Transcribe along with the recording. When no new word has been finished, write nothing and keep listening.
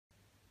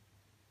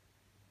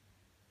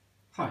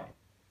Hi,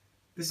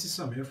 this is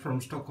Samir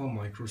from Stockholm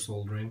Micro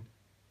Soldering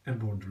and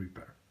Board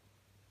Repair.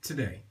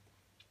 Today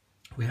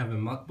we have a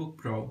MacBook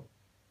Pro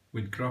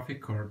with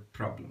graphic card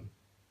problem.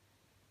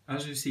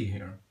 As you see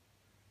here,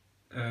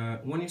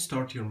 when you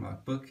start your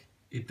MacBook,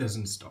 it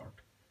doesn't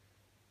start.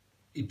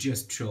 It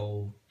just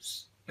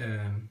shows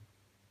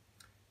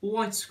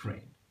white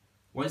screen.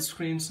 White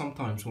screen,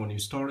 sometimes when you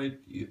start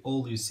it,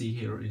 all you see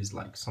here is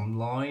like some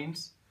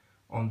lines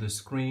on the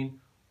screen,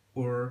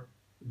 or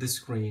the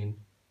screen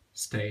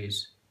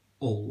stays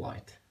all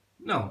white.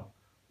 Now,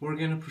 we're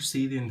going to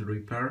proceed in the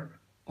repair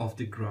of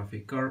the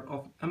graphic card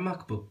of a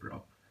MacBook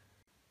Pro.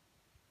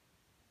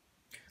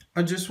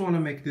 I just want to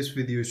make this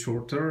video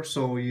shorter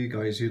so you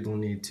don't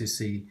need to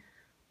see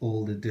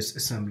all the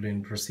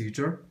disassembling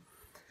procedure.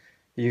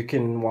 You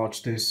can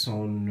watch this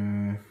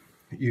on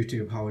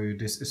YouTube, how you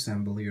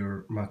disassemble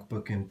your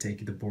MacBook and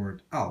take the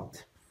board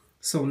out.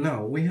 So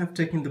now we have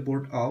taken the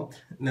board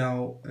out.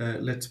 Now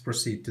let's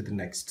proceed to the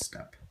next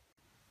step.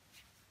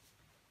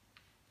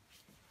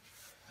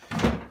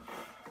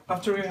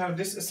 After you have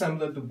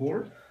disassembled the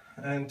board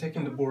and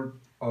taken the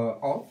board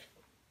off,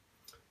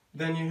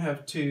 then you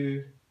have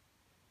to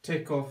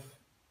take off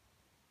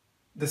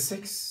the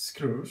 6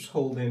 screws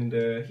holding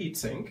the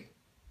heatsink.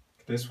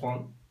 This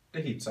one,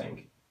 the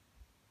heatsink.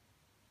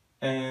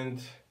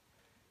 And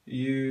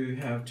you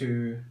have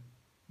to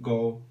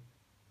go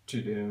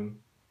to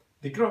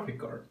the graphic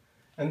card.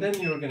 And then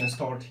you're going to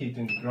start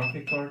heating the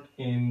graphic card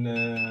in,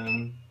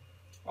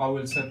 I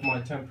will set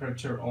my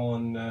temperature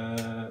on,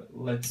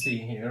 let's see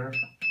here.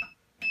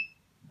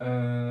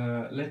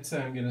 Let's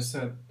say I'm going to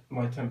set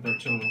my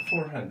temperature on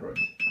 400.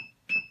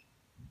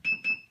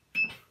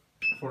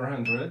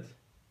 400.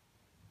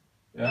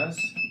 Yes.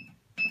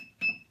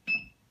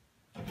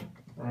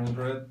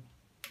 400.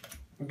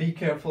 Be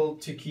careful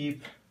to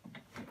keep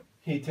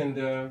heating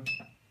the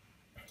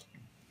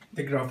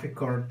graphic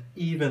card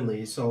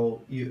evenly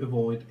so you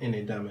avoid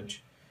any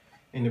damage,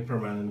 any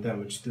permanent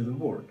damage to the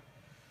board.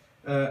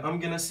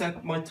 I'm gonna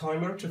set my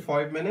timer to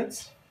 5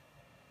 minutes.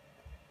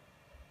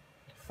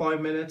 5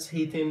 minutes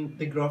heating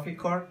the graphic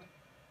card.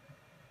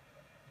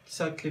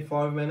 Exactly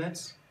 5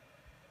 minutes.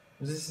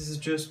 This is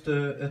just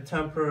a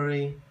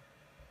temporary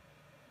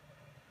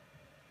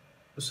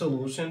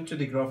solution to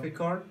the graphic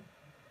card.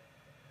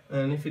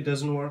 And if it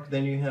doesn't work,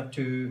 then you have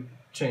to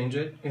change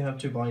it. You have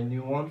to buy a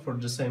new one for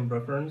the same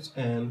reference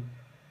and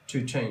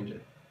to change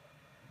it.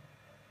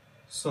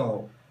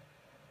 So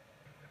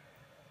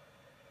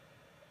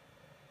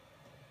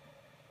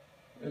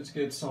let's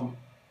get some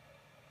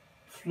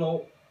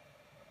flow,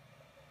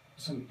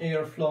 some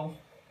airflow,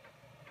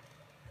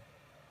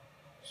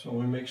 so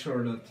we make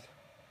sure that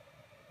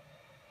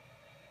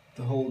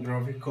the whole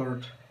graphic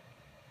card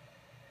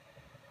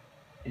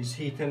is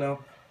heating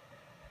up.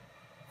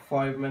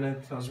 5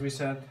 minutes, as we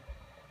said.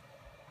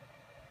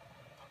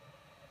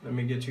 Let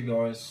me get you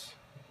guys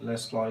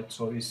less light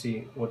so you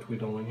see what we're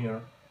doing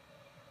here.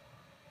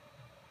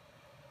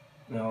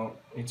 Now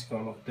it's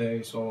kind of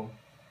day, so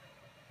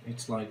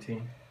it's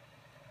lighting.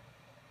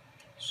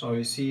 So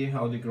you see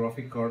how the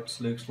graphic card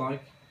looks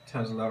like. It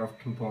has a lot of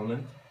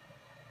component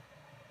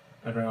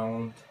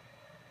around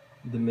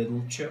the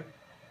middle chip.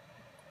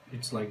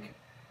 It's like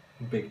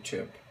a big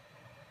chip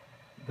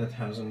that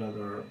has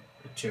another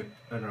chip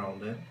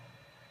around it.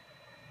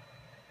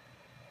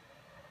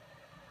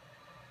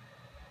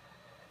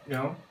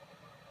 Yeah.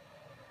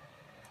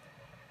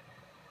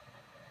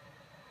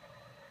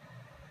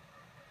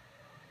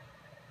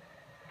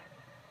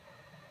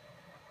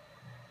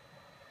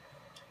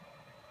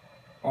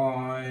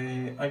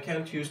 I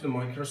can't use the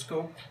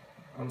microscope,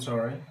 I'm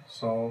sorry,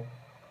 so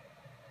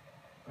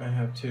I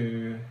have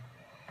to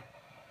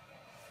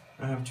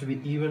be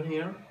even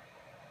here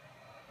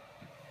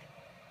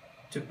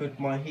to put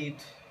my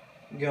heat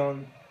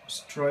gun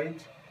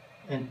straight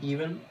and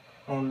even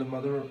on the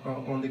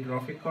on the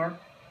graphic card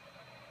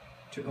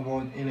to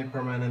avoid any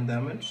permanent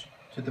damage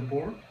to the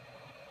board.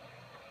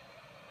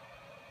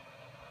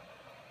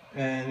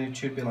 And it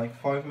should be like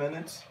 5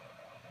 minutes.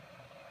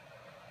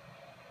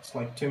 It's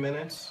like 2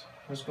 minutes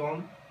has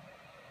gone.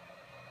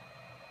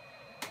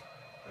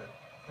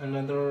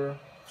 Another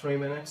 3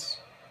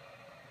 minutes.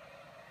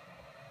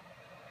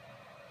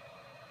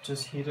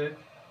 Just heat it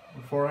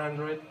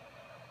 400.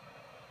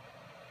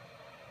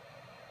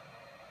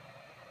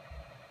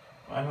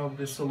 I hope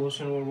this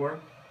solution will work.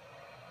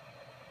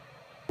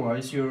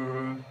 Otherwise,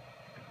 you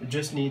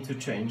just need to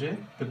change it.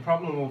 The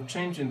problem of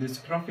changing this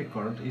graphic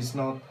card is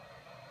not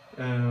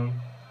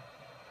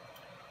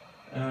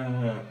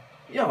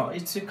yeah,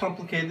 it's a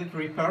complicated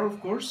repair,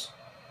 of course,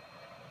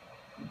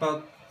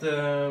 but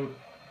the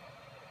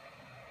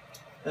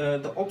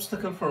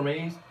obstacle for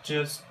me is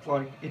just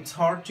like it's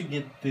hard to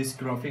get these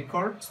graphic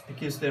cards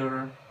because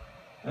they're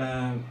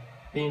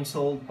being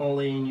sold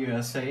only in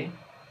USA,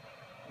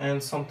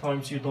 and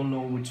sometimes you don't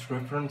know which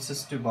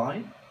references to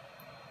buy.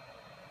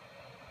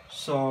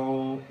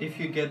 So if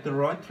you get the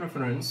right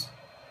reference,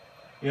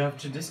 you have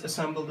to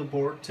disassemble the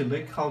board to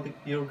look how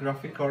your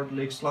graphic card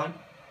looks like,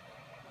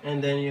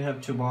 and then you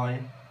have to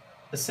buy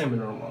a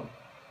similar one.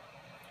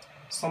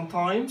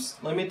 Sometimes,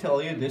 let me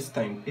tell you this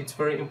thing, it's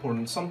very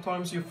important.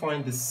 Sometimes you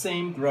find the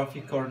same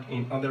graphic card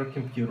in other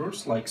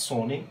computers, like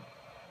Sony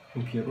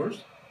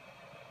computers.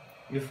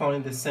 You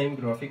find the same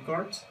graphic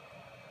cards.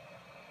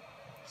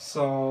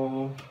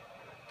 So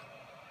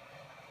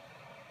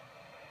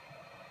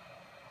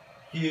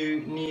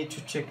you need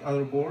to check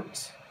other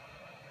boards.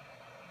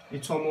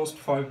 It's almost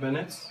 5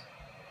 minutes.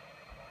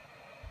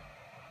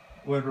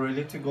 We're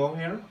ready to go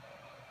here.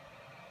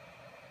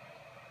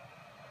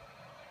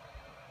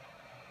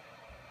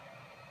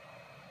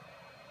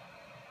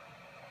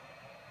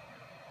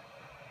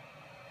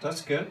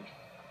 That's good.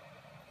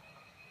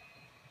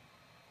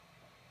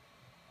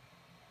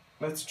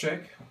 Let's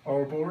check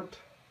our board.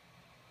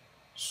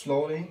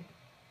 Slowly.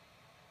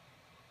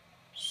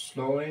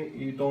 Slowly,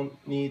 you don't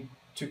need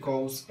to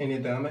cause any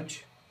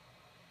damage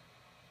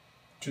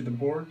to the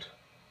board.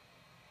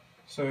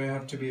 So you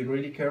have to be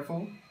really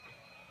careful.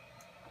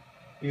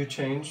 You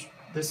change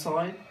this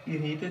side, you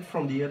heat it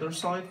from the other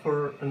side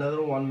for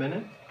another 1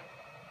 minute.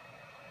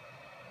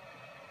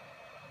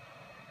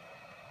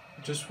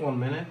 Just 1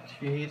 minute,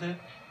 you heat it.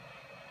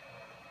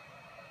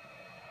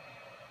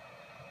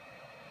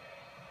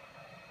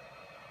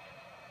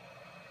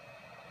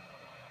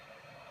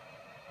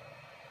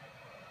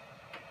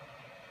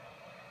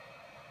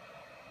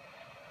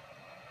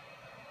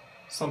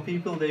 Some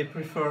people, they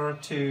prefer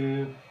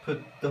to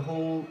put the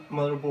whole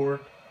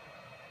motherboard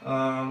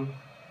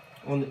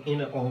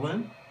in an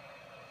oven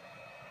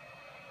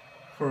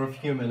for a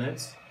few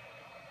minutes.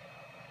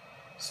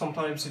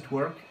 Sometimes it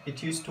works.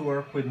 It used to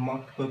work with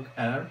MacBook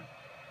Air.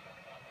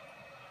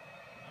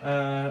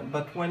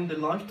 But when the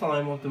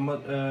lifetime of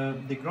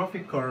the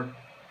graphic card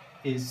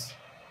is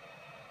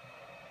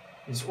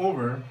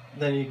over,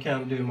 then you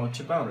can't do much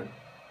about it.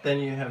 Then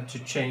you have to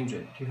change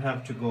it. You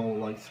have to go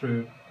like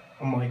through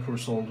a micro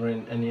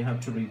soldering, and you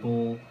have to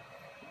rebuild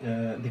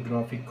the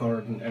graphic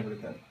card and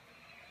everything.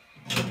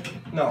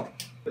 Now,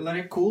 let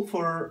it cool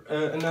for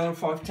another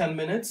 5-10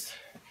 minutes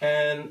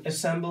and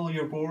assemble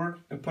your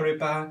board and put it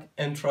back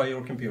and try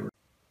your computer.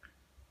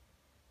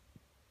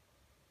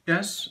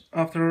 Yes,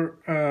 after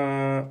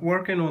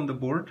working on the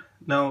board,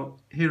 now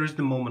here is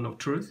the moment of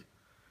truth.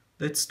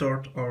 Let's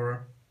start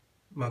our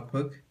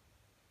MacBook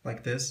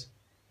like this.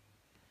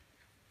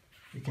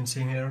 You can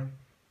see here,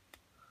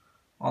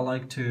 I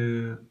like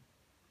to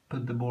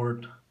put the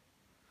board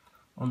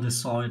on the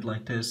side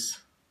like this,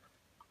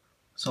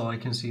 so I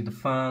can see the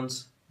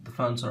fans. The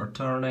fans are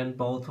turning,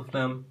 both of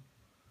them.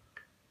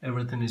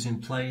 Everything is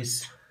in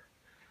place.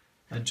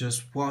 I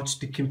just watch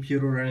the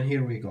computer and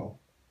here we go.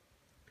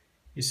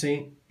 You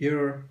see,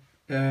 our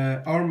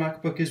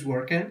MacBook is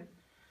working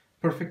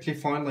perfectly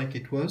fine like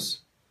it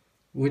was.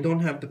 We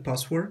don't have the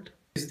password.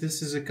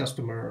 This is a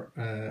customer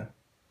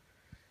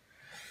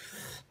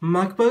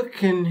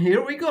MacBook, and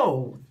here we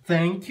go.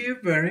 Thank you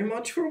very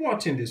much for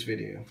watching this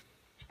video.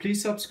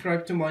 Please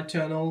subscribe to my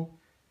channel,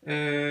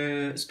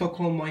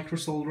 Stockholm Micro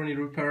Soldering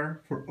Repair,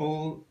 for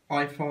all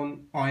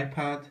iPhone,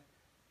 iPad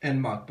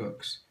and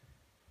MacBooks.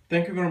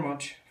 Thank you very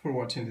much for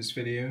watching this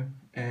video,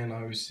 and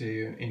I will see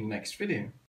you in next video.